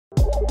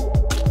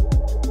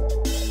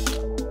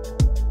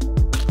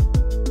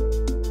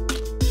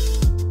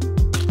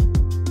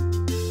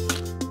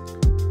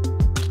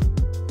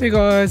Hey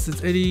guys,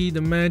 it's Eddie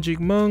the Magic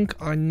Monk.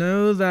 I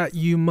know that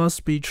you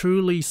must be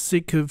truly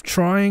sick of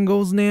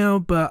triangles now,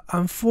 but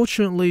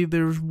unfortunately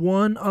there's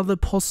one other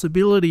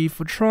possibility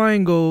for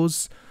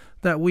triangles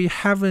that we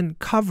haven't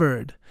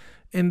covered.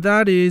 And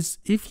that is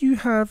if you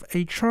have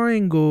a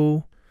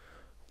triangle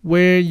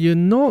where you're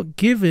not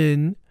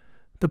given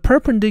the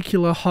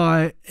perpendicular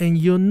height and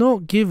you're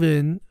not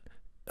given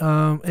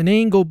an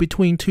angle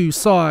between two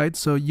sides,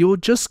 so you're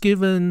just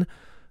given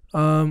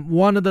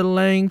one of the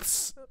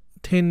lengths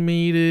 10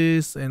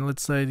 meters, and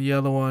let's say the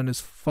other one is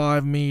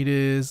 5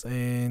 meters,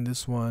 and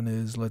this one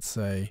is, let's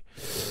say,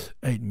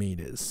 8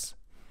 meters.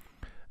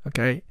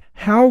 Okay,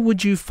 how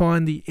would you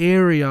find the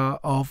area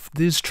of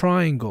this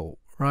triangle,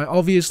 right?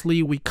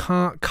 Obviously, we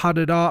can't cut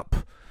it up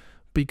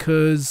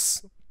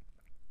because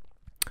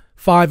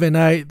 5 and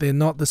 8, they're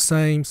not the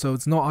same, so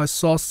it's not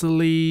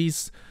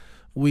isosceles.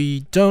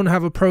 We don't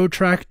have a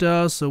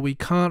protractor, so we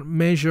can't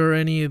measure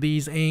any of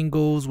these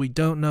angles. We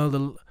don't know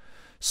the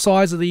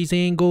size of these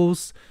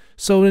angles.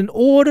 So in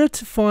order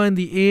to find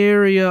the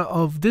area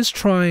of this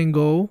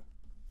triangle,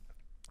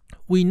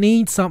 we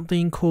need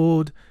something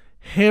called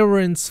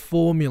Heron's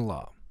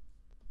formula.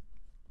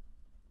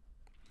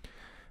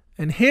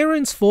 And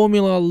Heron's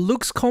formula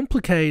looks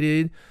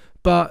complicated,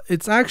 but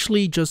it's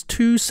actually just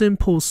two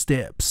simple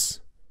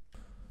steps.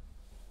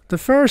 The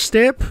first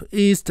step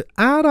is to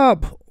add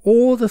up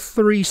all the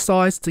three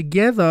sides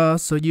together.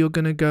 So you're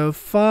going to go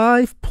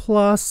 5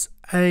 plus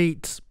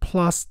 8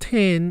 plus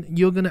 10,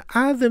 you're going to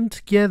add them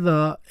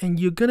together and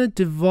you're going to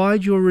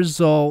divide your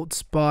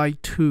results by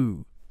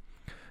 2.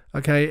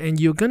 Okay, and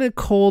you're going to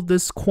call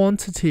this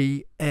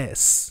quantity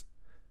S.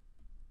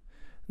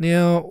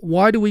 Now,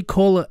 why do we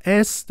call it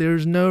S?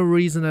 There's no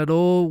reason at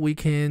all. We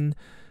can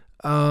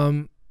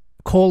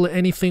call it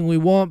anything we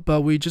want,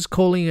 but we're just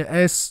calling it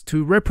S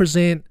to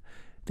represent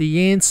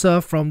the answer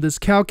from this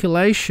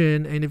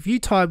calculation. And if you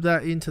type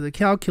that into the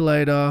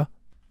calculator,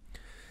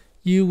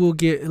 you will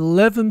get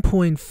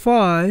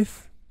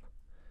 11.5,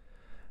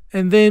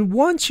 and then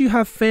once you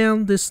have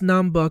found this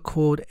number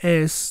called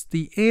S,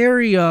 the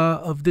area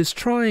of this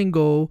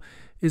triangle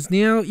is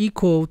now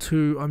equal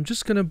to, I'm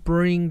just going to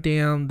bring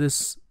down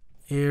this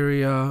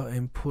area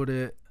and put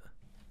it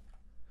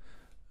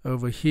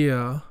over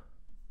here.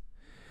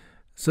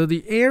 So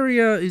the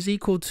area is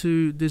equal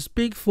to this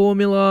big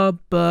formula,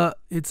 but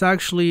it's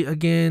actually,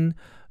 again,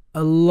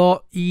 a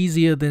lot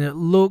easier than it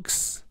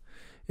looks.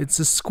 It's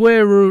the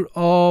square root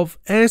of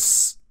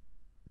S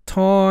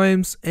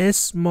times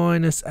S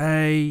minus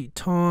A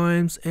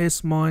times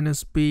S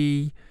minus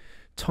B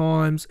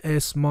times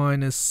S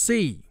minus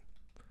C.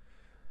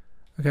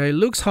 Okay, it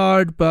looks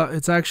hard, but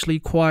it's actually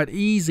quite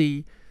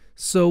easy.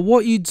 So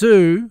what you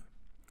do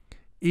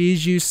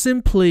is you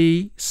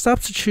simply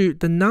substitute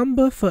the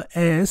number for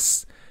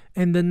S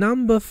and the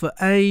number for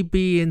A,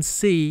 B, and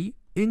C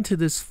into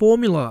this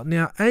formula.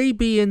 Now, A,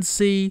 B, and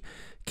C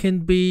can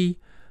be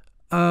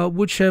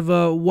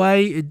whichever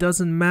way, it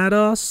doesn't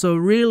matter. So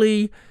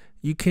really,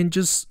 you can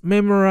just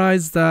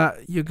memorize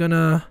that you're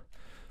gonna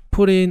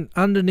put in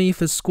underneath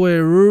the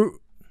square root.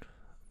 I'm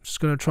just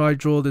gonna try to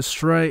draw this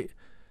straight.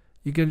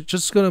 You're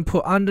just gonna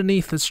put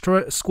underneath the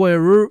square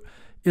root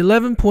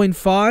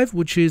 11.5,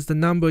 which is the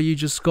number you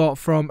just got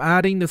from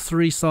adding the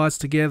three sides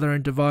together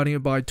and dividing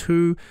it by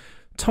 2,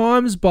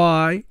 times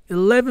by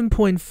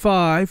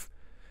 11.5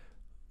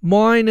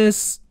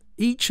 minus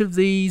each of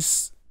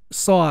these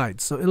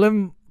sides. So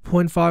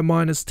 11.5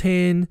 minus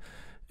 10,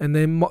 and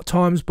then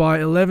times by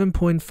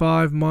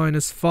 11.5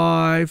 minus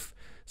 5.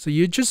 So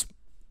you're just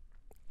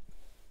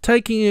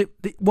taking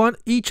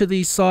each of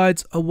these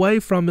sides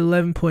away from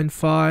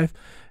 11.5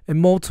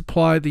 and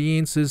multiply the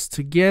answers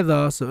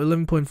together. So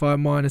 11.5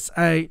 minus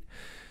 8.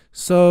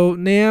 So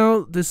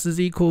now this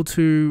is equal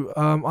to,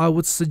 I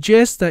would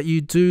suggest that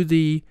you do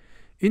the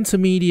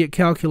intermediate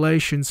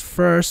calculations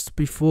first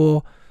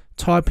before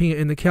typing it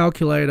in the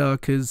calculator,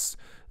 because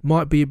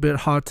might be a bit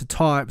hard to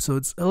type. So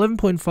it's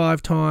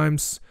 11.5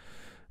 times,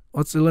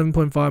 what's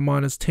 11.5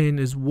 minus 10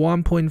 is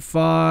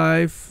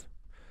 1.5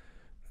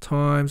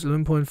 times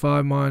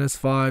 11.5 minus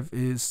 5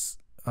 is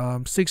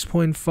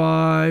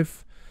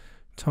 6.5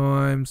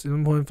 times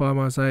 11.5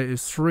 minus 8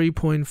 is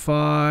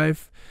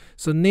 3.5.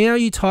 So now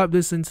you type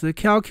this into the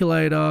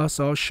calculator.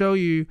 So I'll show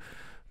you.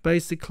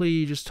 Basically,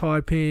 you just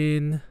type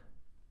in,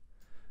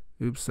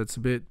 oops, that's a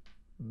bit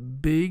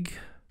big.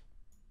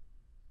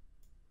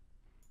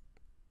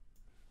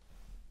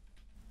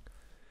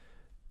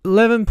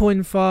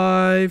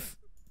 11.5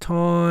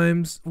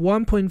 times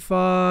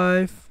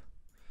 1.5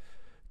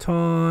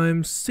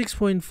 times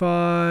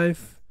 6.5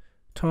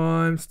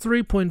 times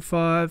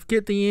 3.5.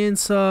 Get the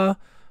answer.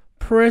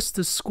 Press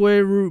the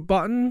square root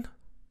button.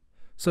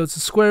 So it's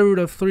the square root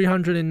of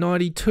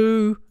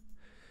 392.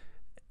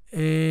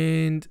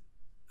 And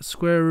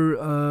square root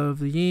of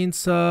the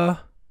answer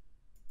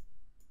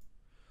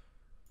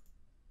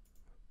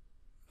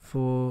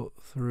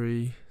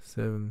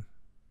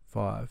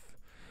 4375.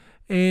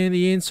 And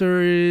the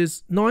answer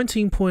is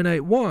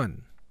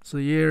 19.81. So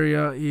the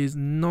area is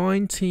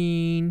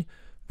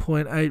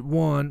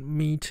 19.81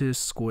 meters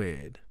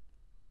squared.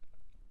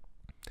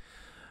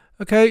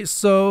 Okay,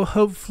 so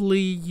hopefully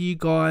you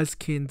guys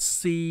can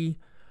see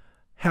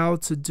how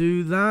to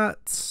do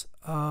that.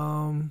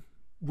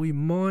 We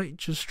might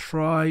just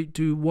try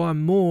do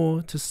one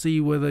more to see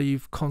whether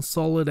you've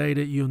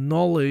consolidated your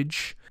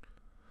knowledge.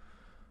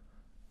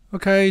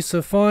 Okay,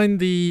 so find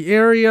the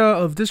area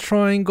of this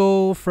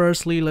triangle.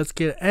 Firstly, let's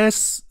get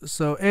S.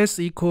 So S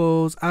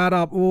equals, add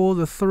up all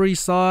the three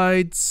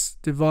sides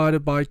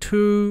divided by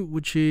 2,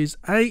 which is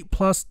 8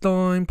 plus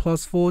 9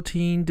 plus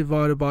 14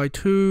 divided by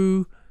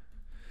 2.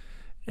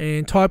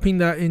 And typing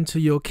that into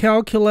your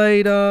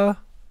calculator,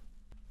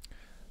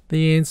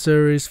 the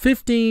answer is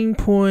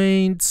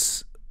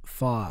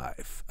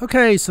 15.5.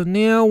 Okay, so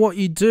now what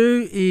you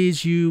do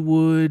is you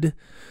would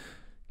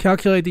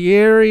calculate the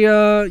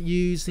area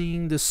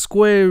using the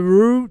square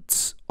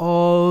root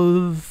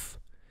of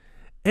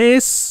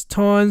S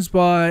times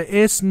by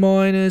S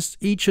minus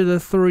each of the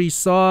three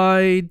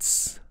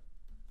sides.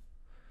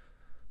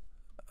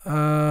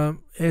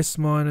 S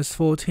minus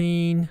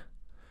 14.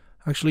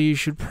 Actually, you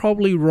should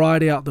probably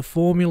write out the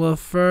formula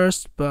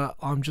first, but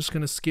I'm just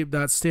going to skip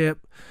that step.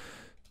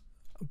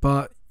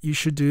 But you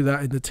should do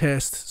that in the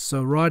test.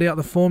 So write out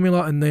the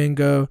formula and then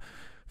go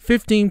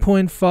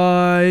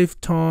 15.5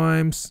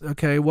 times,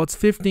 okay, what's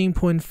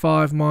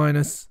 15.5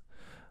 minus,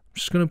 I'm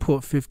just going to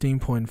put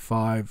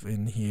 15.5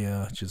 in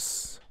here,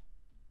 it's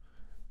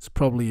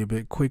probably a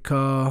bit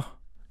quicker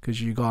because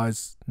you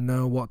guys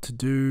know what to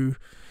do.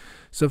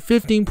 So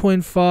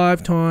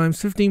 15.5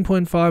 times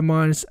 15.5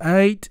 minus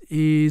 8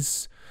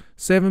 is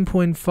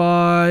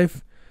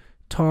 7.5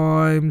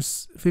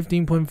 times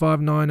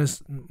 15.5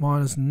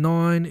 minus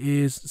 9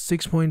 is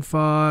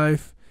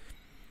 6.5.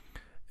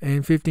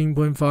 And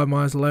 15.5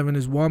 minus 11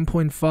 is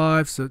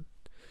 1.5. So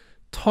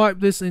type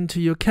this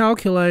into your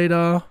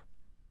calculator.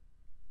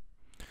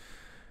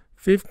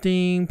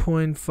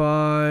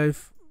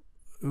 15.5,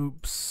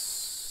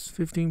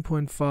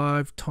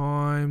 15.5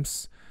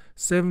 times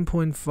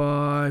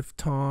 7.5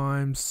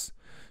 times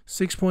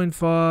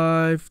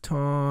 6.5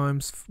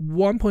 times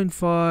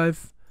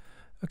 1.5.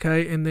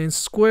 Okay, and then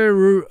square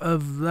root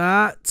of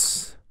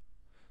that.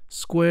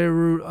 Square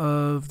root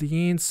of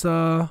the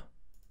answer.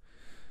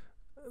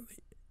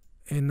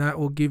 And that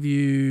will give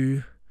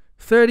you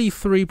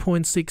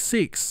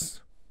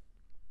 33.66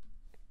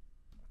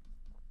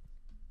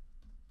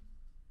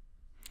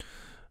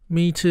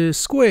 meters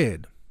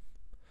squared.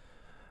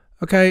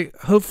 Okay,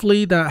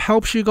 hopefully that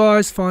helps you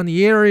guys find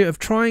the area of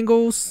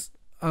triangles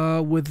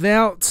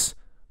without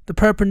the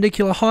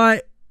perpendicular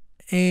height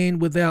and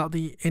without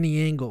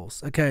any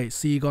angles. Okay,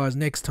 see you guys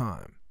next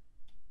time.